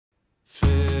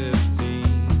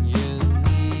15, you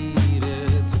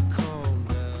needed to calm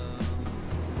down.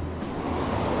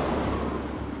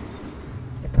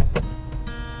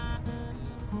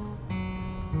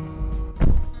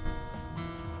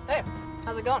 Hey,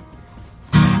 how's it going?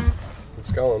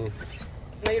 It's going.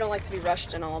 I know you don't like to be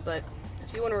rushed and all, but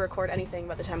if you want to record anything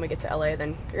by the time we get to LA,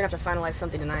 then you're gonna have to finalize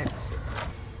something tonight.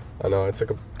 I know, I took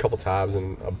a couple tabs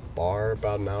in a bar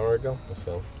about an hour ago,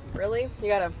 so... Really? You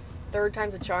got a third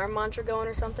time's a charm mantra going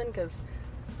or something? Because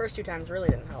first 2 times really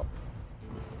didn't help.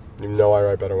 You know I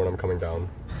write better when I'm coming down.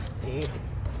 See?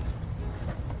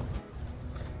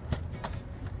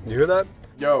 You hear that?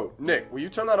 Yo, Nick, will you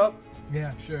turn that up?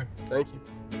 Yeah, sure. Thank you.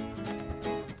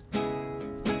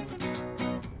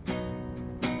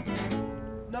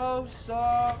 No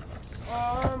socks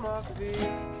on my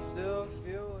feet, still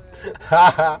feel it.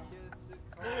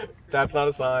 That's not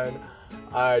a sign.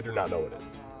 I do not know what it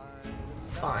is.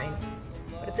 Fine.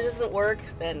 But if this doesn't work,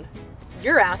 then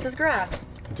your ass is grass.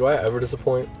 Do I ever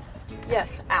disappoint?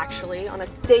 Yes, actually, on a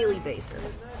daily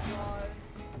basis.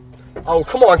 Oh,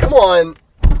 come on, come on!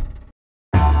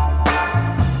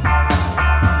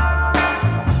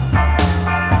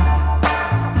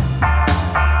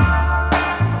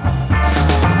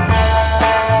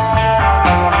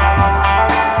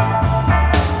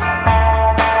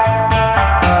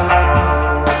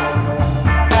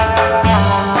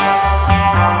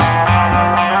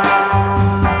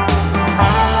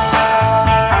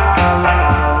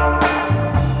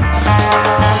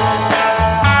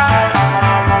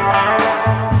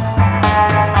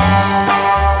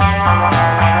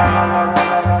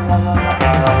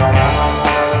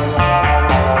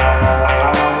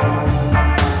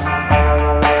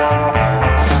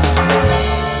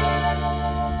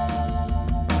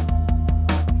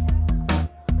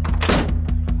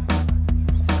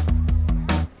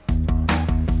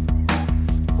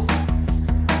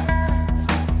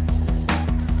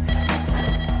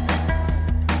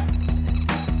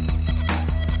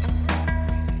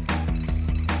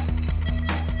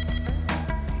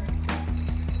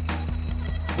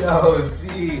 Yo,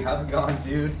 Z, how's it going,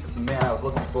 dude? Just the man I was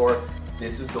looking for.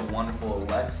 This is the wonderful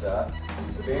Alexa.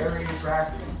 She's very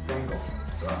attractive and single.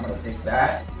 So I'm gonna take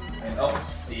that. And oh,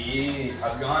 Steve,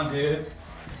 how's it going, dude?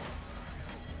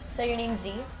 So your name's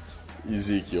Z?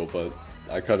 Ezekiel, but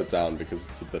I cut it down because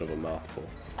it's a bit of a mouthful.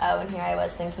 Oh, and here I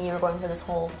was thinking you were going for this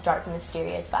whole dark,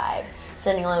 mysterious vibe.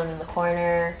 Sitting alone in the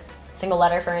corner, single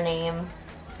letter for a name.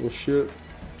 Well, shit.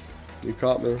 You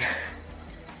caught me.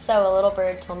 So a little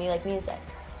bird told me you like music.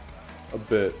 A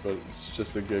bit, but it's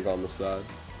just a gig on the side.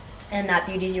 And that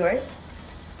beauty's yours?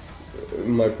 It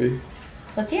might be.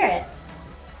 Let's hear it.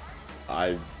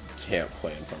 I can't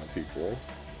play in front of people.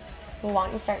 Well, why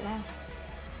don't you start now?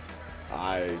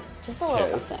 I Just a little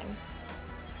can't. something.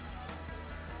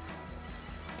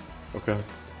 Okay.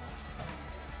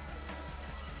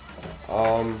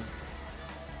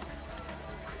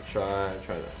 Try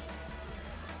this.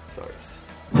 Sorry.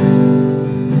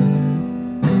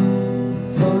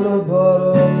 From the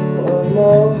bottom of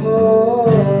my heart.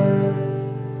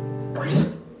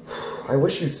 I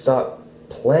wish you'd stop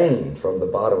playing from the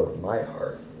bottom of my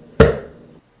heart.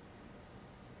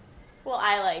 Well,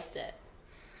 I liked it.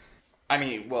 I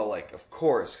mean, well, like, of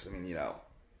course, because, I mean, you know,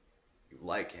 you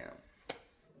like him.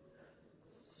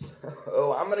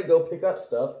 So, I'm gonna go pick up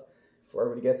stuff before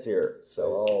everybody gets here.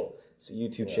 So, I'll see you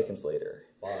two chickens later.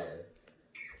 Bye.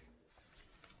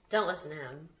 Don't listen to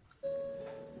him.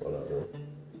 Whatever.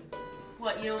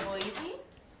 What, you don't believe me?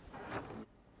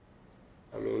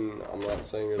 I mean, I'm not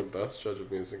saying you're the best judge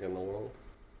of music in the world.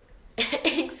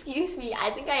 Excuse me, I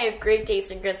think I have great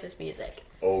taste in Christmas music.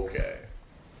 Okay.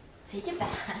 Take it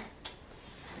back.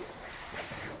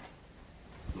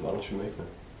 Why don't you make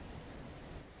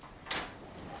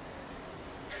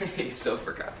it? He so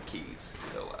forgot the keys.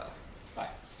 So, bye.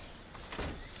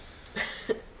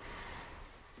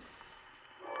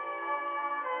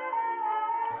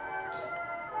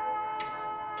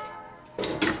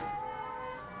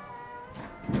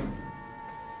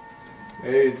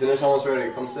 Hey, dinner's almost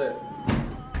ready. Come sit.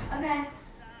 Okay.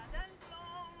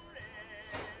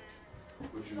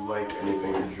 Would you like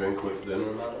anything to drink with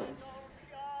dinner, madam?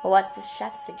 Well, what's the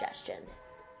chef's suggestion?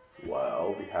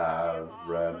 Well, we have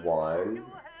red wine,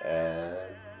 and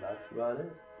that's about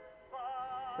it.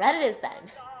 Red it is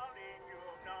then.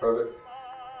 Perfect.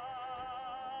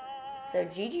 So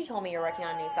Gigi told me you're working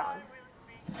on a new song.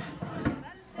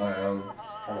 I am.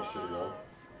 It's kind of shitty though.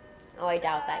 Oh, I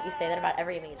doubt that. You say that about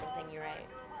every amazing thing you write.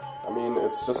 I mean,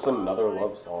 it's just another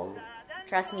love song.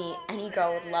 Trust me, any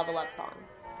girl would love a love song.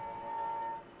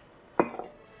 Come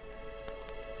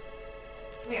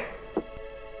here.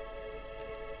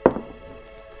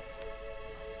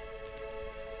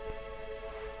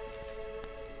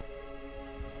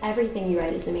 Everything you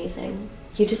write is amazing.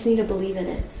 You just need to believe it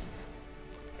is.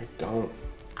 I don't.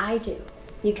 I do.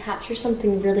 You capture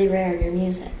something really rare in your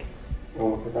music.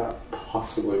 Well, what could that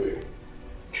possibly be?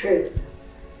 Truth.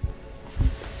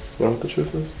 You know what the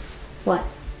truth is? What?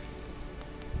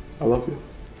 I love you.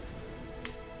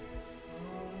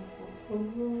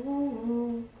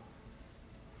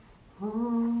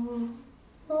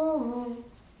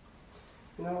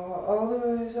 You know all the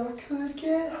ways I could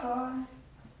get high.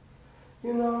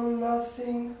 You know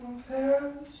nothing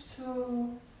compares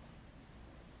to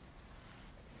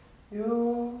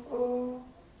you.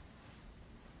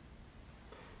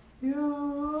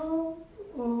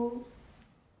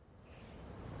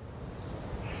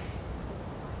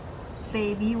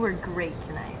 Babe, you were great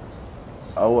tonight.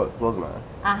 I wasn't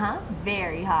I? Uh-huh.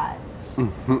 Very hot.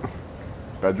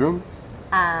 Bedroom?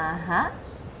 Uh-huh.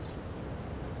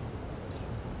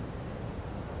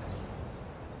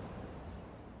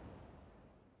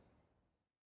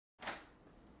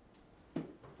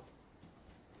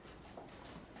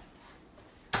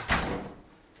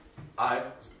 I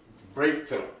was great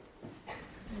tonight.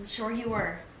 I'm sure you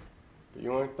were. But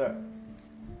you like that?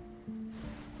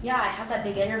 Yeah, I have that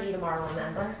big interview tomorrow,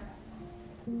 remember?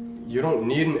 You don't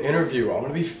need an interview. I want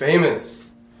to be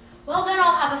famous. Well, then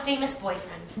I'll have a famous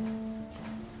boyfriend.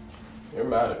 You're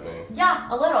mad at me. Yeah,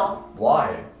 a little.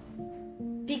 Why?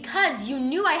 Because you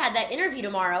knew I had that interview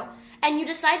tomorrow, and you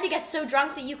decided to get so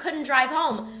drunk that you couldn't drive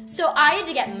home. So I had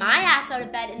to get my ass out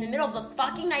of bed in the middle of the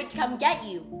fucking night to come get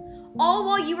you. All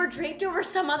while you were draped over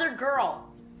some other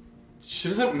girl. She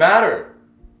doesn't matter.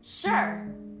 Sure.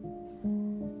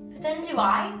 But then do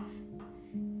I?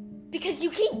 Because you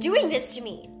keep doing this to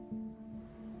me.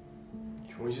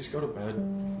 Can we just go to bed?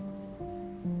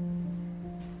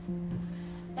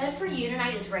 Bed for you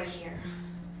tonight is right here.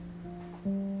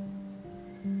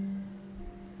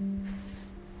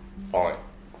 Fine.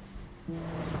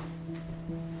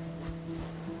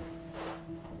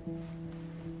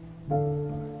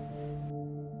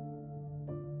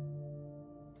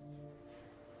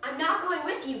 I'm not going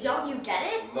with you, don't you get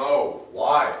it? No.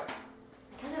 Why?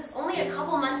 Because it's only a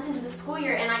couple months into the school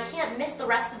year and I can't miss the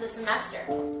rest of the semester.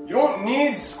 You don't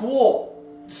need school.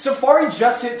 Safari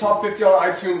just hit top 50 on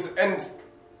iTunes, and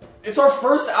it's our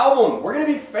first album. We're gonna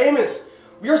be famous.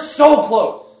 We are so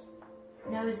close.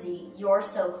 No, Z, you're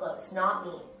so close, not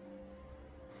me.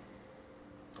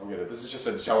 I get it. This is just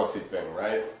a jealousy thing,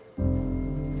 right?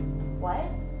 What?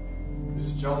 You're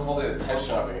just jealous of all the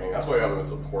attention I've been getting. That's why you haven't been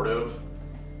supportive.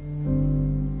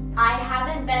 I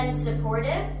haven't been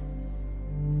supportive?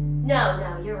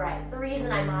 No, you're right. The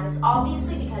reason I'm not is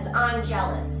obviously because I'm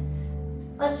jealous.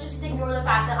 Let's just ignore the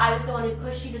fact that I was the one who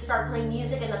pushed you to start playing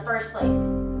music in the first place.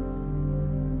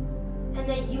 And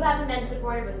that you haven't been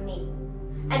supportive of me.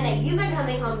 And that you've been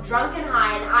coming home drunk and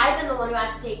high and I've been the one who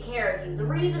has to take care of you. The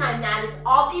reason I'm mad is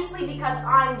obviously because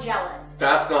I'm jealous.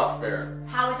 That's not fair.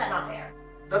 How is that not fair?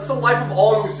 That's the life of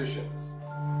all musicians.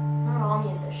 Not all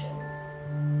musicians.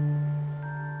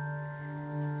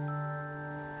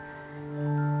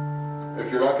 If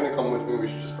you're not gonna come with me, we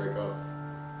should just break up.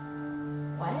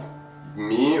 What?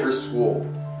 Me or school?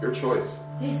 Your choice.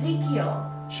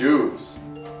 Ezekiel. Choose.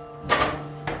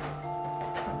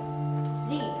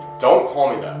 Z. Don't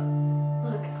call me that.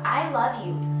 Look, I love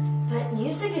you, but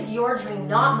music is your dream,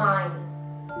 not mine.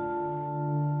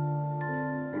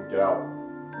 Get out.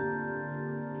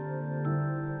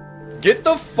 Get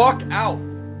the fuck out!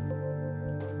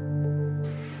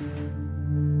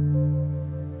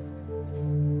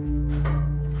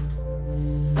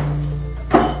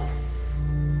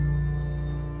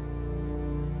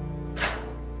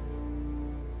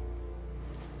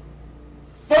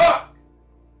 Fuck!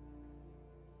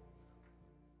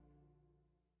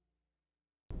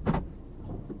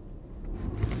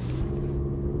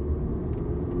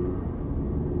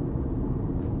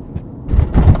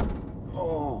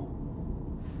 Oh.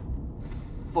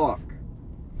 Fuck.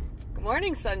 Good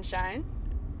morning, sunshine.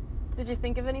 Did you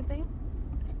think of anything?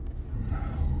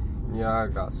 Yeah, I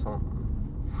got some.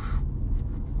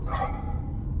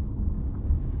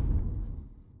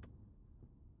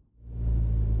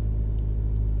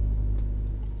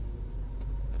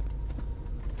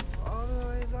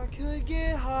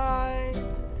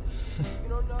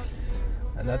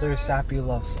 Another sappy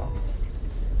love song.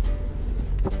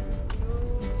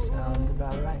 Sounds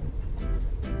about right.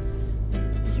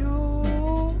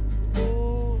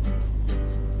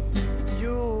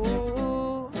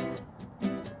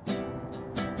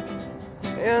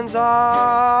 And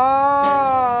I'm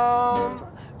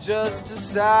just a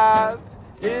sap,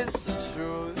 it's the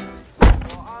truth.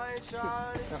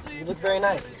 You look very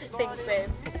nice. Thanks, babe.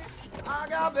 I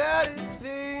got better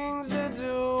things to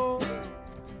do.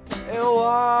 And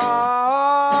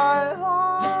why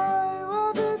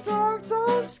well, the dark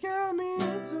don't scare me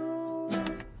too.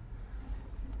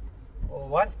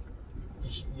 What?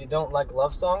 You don't like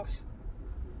love songs?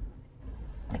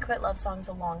 I quit love songs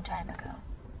a long time ago.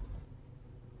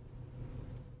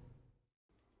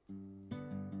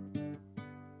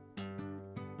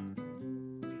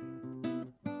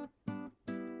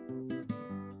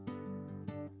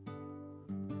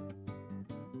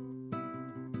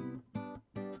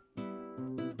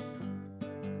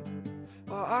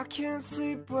 I can't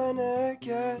sleep when it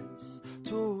gets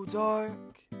too dark.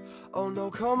 Oh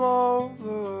no, come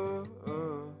over.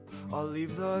 I'll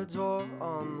leave the door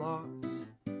unlocked